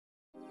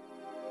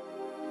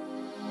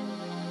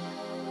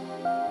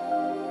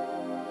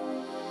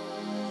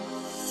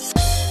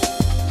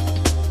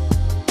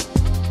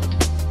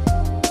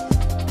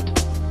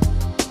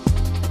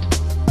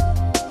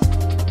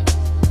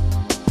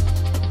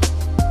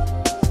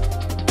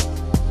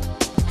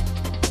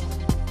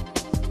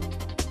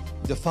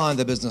define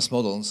the business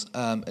models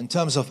in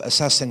terms of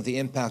assessing the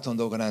impact on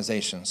the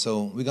organization.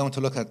 So we're going to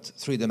look at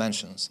 3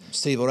 dimensions.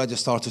 Steve already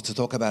started to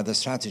talk about the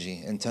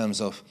strategy in terms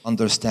of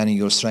understanding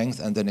your strength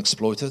and then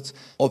exploit it.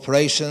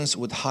 Operations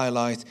would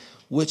highlight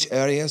which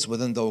areas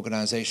within the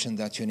organization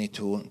that you need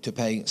to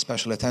pay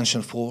special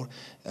attention for,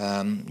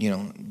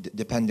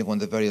 depending on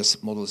the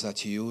various models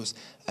that you use.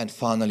 And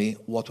finally,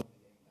 what will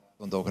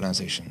on the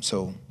organization.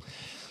 So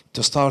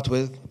to start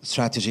with,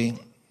 strategy.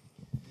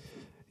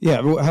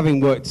 Yeah, well,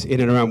 having worked in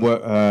and around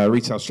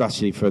retail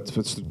strategy for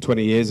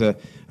 20 years, a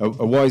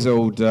wise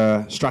old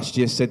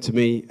strategist said to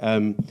me,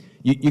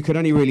 you could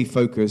only really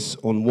focus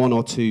on 1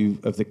 or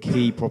 2 of the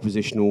key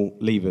propositional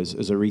levers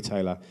as a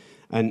retailer.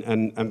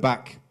 And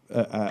back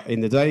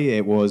in the day,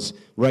 it was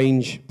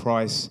range,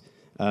 price,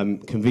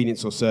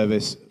 convenience or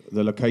service,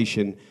 the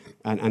location,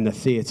 and the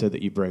theatre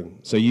that you bring.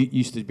 So you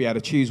used to be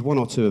able to choose 1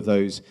 or 2 of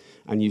those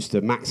and used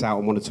to max out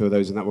on 1 or 2 of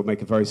those, and that would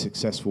make a very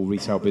successful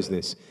retail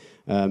business.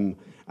 But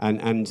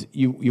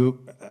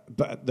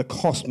the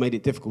cost made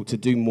it difficult to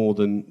do more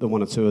than the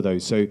 1 or 2 of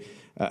those. So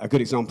a good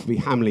example would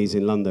be Hamleys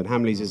in London.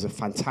 Hamleys is a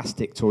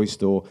fantastic toy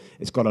store.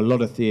 It's got a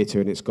lot of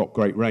theatre and it's got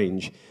great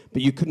range.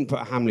 But you couldn't put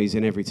a Hamleys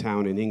in every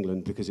town in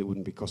England because it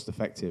wouldn't be cost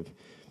effective.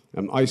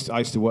 I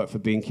used to work for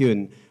B&Q,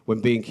 and when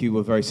B&Q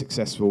were very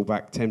successful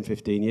back 10,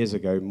 15 years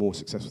ago, more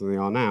successful than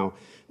they are now,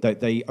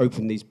 they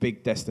opened these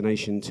big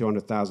destination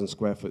 200,000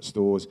 square foot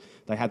stores.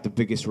 They had the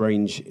biggest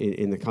range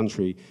in the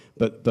country,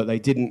 but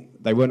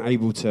they weren't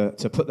able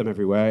to put them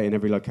everywhere in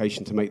every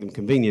location to make them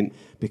convenient,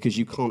 because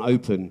you can't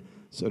open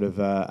sort of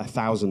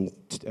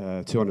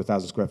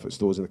 200,000 square foot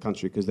stores in the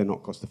country because they're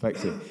not cost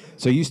effective.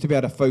 So you used to be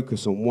able to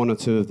focus on 1 or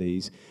 2 of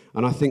these,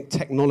 and I think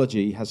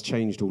technology has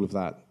changed all of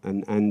that,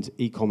 and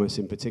e-commerce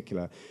in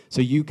particular.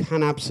 So you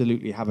can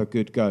absolutely have a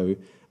good go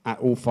at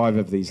all 5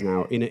 of these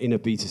now in a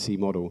B2C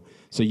model.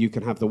 So you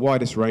can have the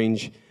widest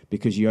range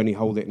because you only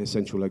hold it in a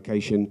central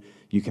location.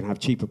 You can have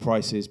cheaper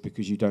prices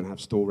because you don't have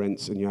store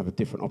rents and you have a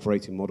different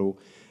operating model.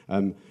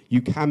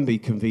 You can be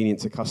convenient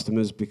to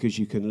customers because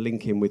you can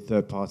link in with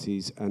third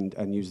parties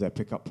and use their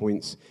pickup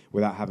points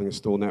without having a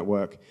store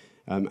network.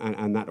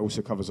 And that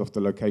also covers off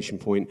the location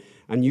point.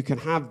 And you can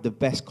have the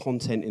best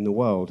content in the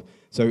world.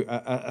 So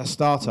a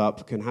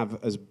startup can have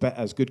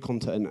as good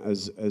content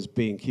as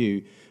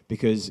B&Q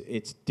because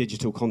it's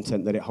digital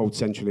content that it holds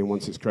centrally, and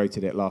once it's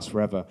created, it lasts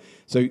forever.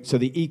 So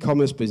the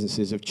e-commerce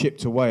businesses have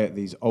chipped away at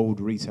these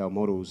old retail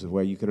models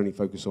where you can only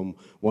focus on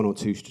 1 or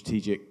 2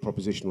 strategic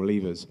propositional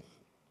levers.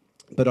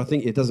 But I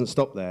think it doesn't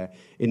stop there.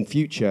 In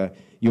future,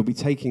 you'll be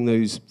taking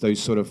those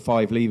sort of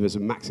 5 levers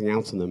and maxing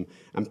out on them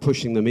and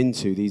pushing them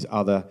into these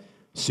other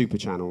super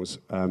channels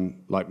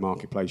like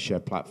marketplace,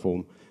 shared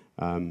platform.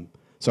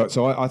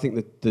 So I think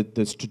that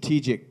the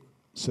strategic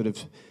sort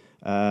of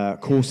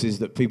courses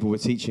that people were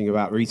teaching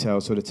about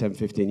retail sort of 10,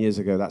 15 years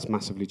ago, that's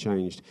massively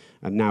changed.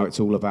 And now it's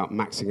all about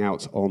maxing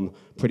out on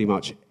pretty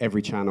much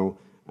every channel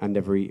and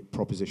every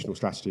propositional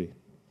strategy.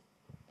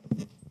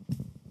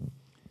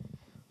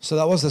 So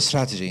that was the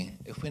strategy.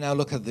 If we now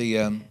look at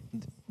the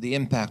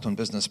impact on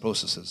business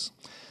processes,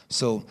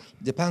 so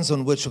depends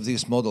on which of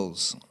these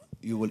models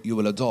you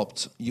will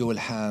adopt. You will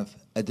have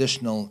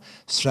additional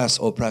stress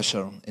or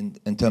pressure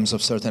in terms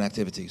of certain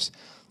activities.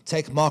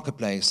 Take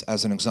marketplace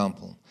as an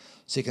example.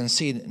 So you can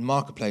see in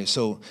marketplace.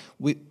 So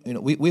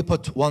we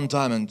put 1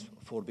 diamond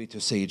for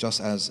B2C just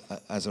as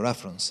a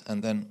reference,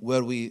 and then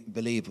where we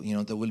believe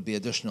there will be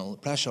additional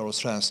pressure or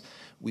stress,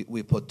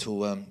 we put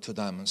 2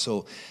 diamonds.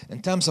 So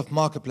in terms of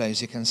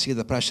marketplace, you can see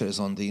the pressure is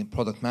on the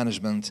product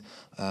management,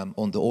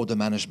 on the order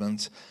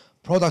management,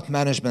 product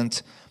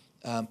management.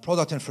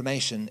 Product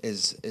information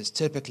is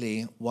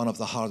typically one of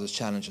the hardest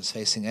challenges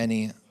facing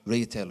any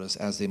retailers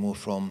as they move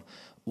from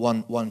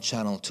one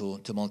channel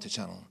to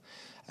multi-channel.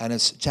 And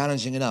it's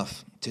challenging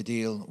enough to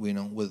deal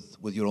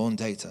with your own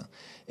data.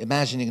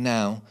 Imagining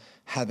now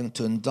having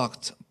to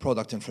induct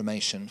product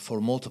information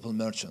for multiple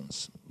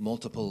merchants,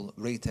 multiple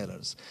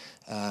retailers,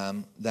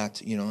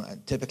 that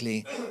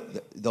typically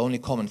the only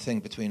common thing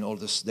between all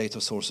these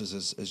data sources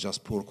is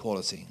just poor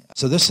quality.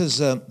 So this is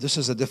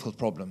a difficult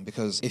problem,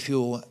 because if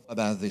you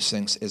about these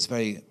things is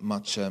very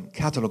much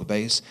catalog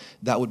based,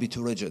 that would be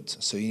too rigid.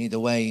 So you need a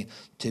way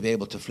to be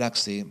able to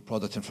flex the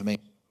product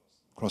information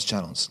across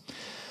channels.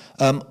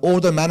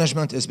 Order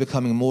management is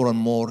becoming more and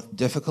more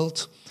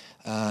difficult.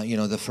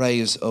 The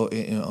phrase,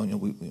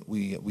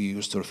 we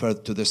used to refer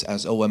to this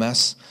as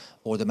OMS,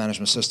 order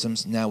management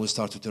systems. Now we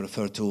started to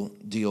refer to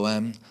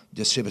DOM,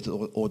 distributed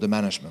order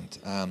management.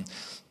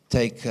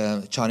 Take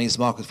Chinese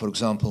market, for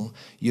example.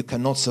 You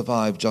cannot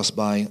survive just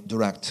by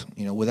direct,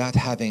 without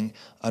having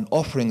an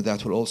offering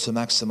that will also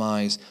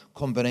maximize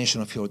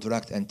combination of your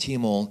direct and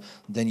Tmall,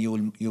 then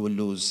you will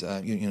lose,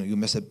 you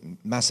miss a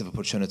massive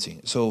opportunity.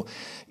 So,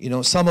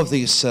 some of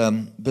these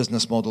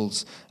business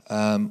models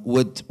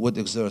would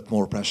exert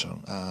more pressure.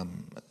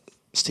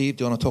 Steve,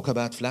 do you want to talk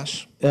about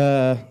Flash?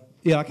 Yeah,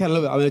 I can a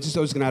little bit. I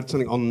was going to add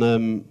something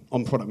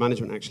on product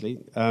management, actually.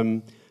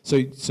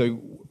 So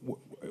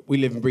we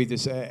live and breathe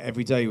this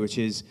every day, which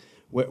is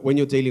when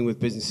you're dealing with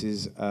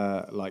businesses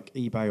like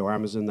eBay or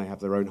Amazon, they have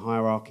their own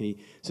hierarchy.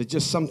 So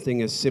just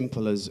something as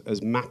simple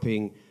as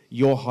mapping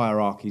your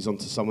hierarchies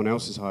onto someone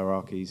else's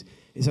hierarchies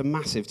is a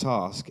massive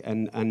task.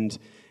 And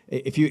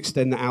if you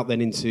extend that out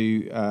then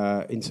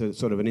into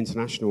sort of an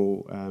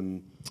international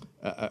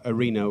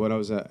arena, when I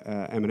was at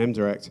M&M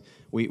Direct,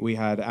 we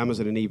had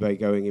Amazon and eBay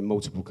going in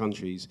multiple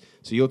countries.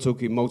 So you're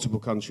talking multiple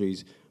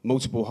countries,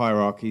 multiple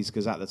hierarchies,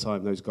 because at the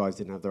time those guys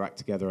didn't have their act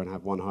together and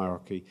have one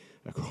hierarchy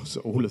across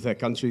all of their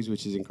countries,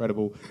 which is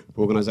incredible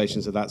for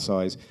organisations of that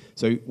size.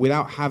 So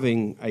without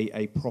having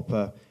a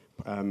proper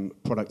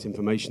product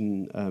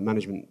information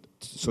management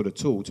sort of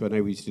tool to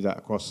enable you to do that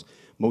across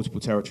multiple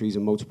territories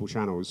and multiple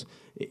channels,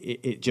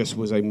 it just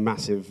was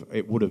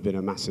it would have been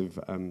a massive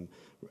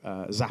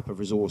zap of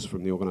resource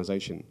from the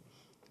organisation.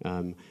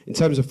 In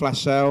terms of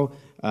flash sale,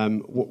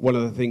 one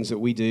of the things that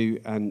we do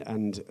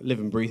and live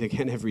and breathe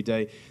again every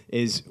day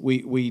is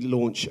we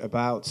launch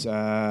about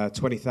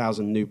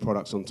 20,000 new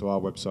products onto our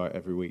website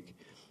every week,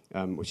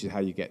 which is how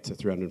you get to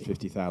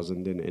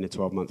 350,000 in a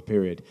 12-month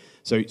period.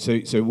 So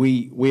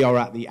we are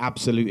at the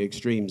absolute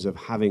extremes of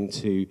having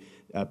to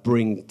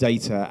bring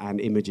data and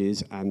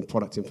images and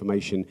product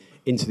information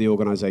into the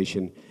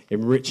organisation,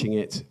 enriching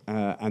it,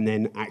 and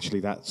then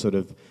actually that sort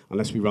of,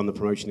 unless we run the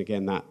promotion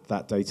again,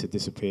 that data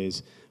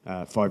disappears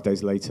 5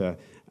 days later,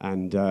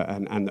 and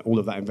all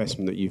of that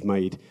investment that you've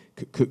made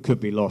could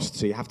be lost.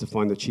 So you have to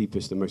find the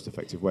cheapest and most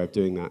effective way of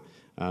doing that.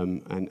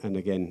 And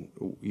again,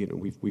 you know,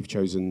 we've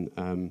chosen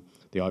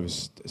the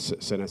IVIS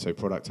Sarraf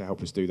product to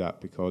help us do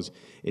that because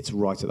it's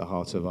right at the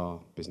heart of our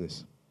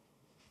business.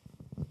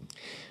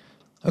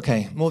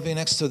 Okay, moving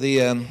next to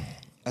the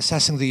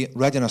assessing the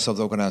readiness of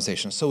the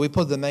organization. So we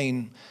put the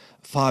main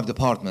 5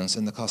 departments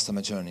in the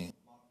customer journey: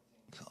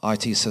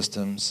 IT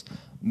systems,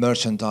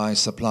 merchandise,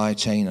 supply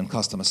chain, and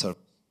customer service.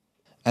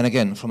 And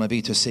again, from a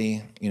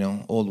B2C, you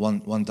know, all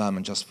one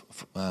diamond just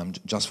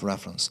for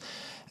reference.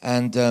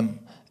 And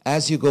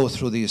as you go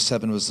through these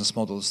 7 business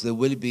models, there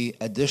will be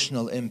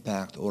additional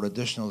impact or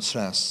additional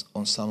stress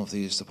on some of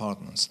these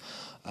departments.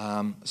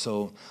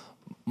 So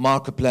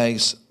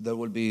marketplace, there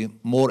will be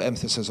more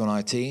emphasis on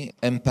IT,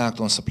 impact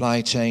on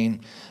supply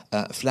chain,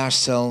 flash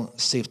sale,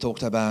 Steve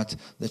talked about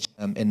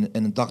in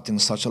inducting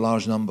such a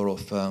large number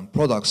of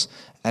products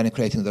and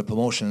creating the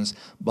promotions,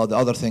 but the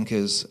other thing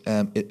is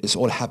it's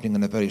all happening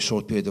in a very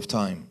short period of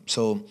time.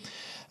 So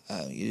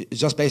it's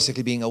just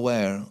basically being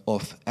aware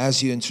of,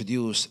 as you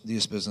introduce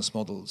these business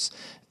models,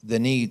 the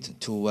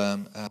need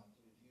to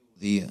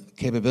the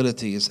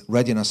capabilities,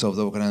 readiness of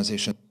the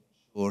organization,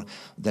 or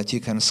that you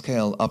can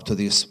scale up to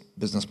these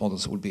business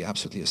models would be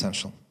absolutely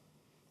essential.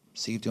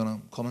 Steve, do you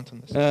want to comment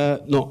on this?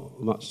 Not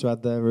much to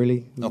add there,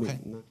 really. Okay.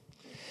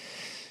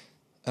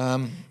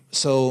 No.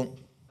 So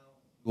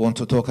we want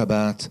to talk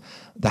about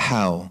the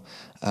how,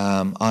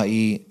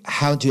 i.e.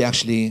 how do you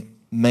actually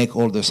make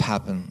all this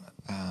happen?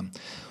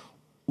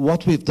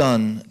 What we've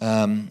done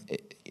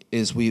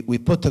is we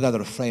put together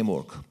a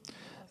framework.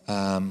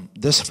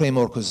 This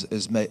framework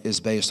is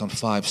based on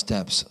 5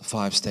 steps,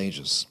 5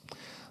 stages.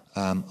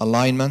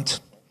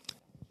 Alignment,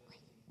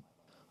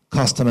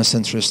 customer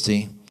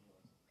centricity,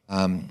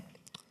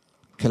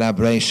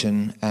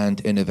 collaboration,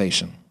 and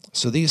innovation.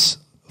 So these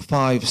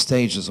 5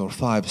 stages or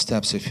 5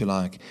 steps, if you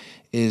like,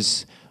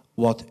 is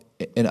what,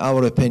 in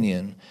our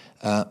opinion,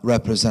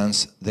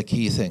 represents the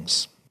key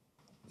things.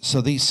 So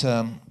these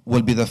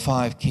will be the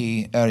 5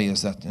 key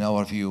areas that, in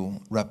our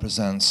view,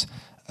 represents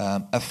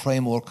a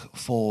framework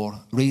for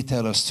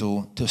retailers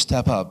to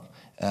step up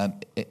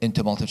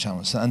into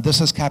multi-channels. And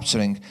this is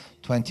capturing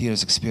 20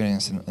 years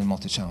experience in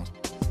multi-channels.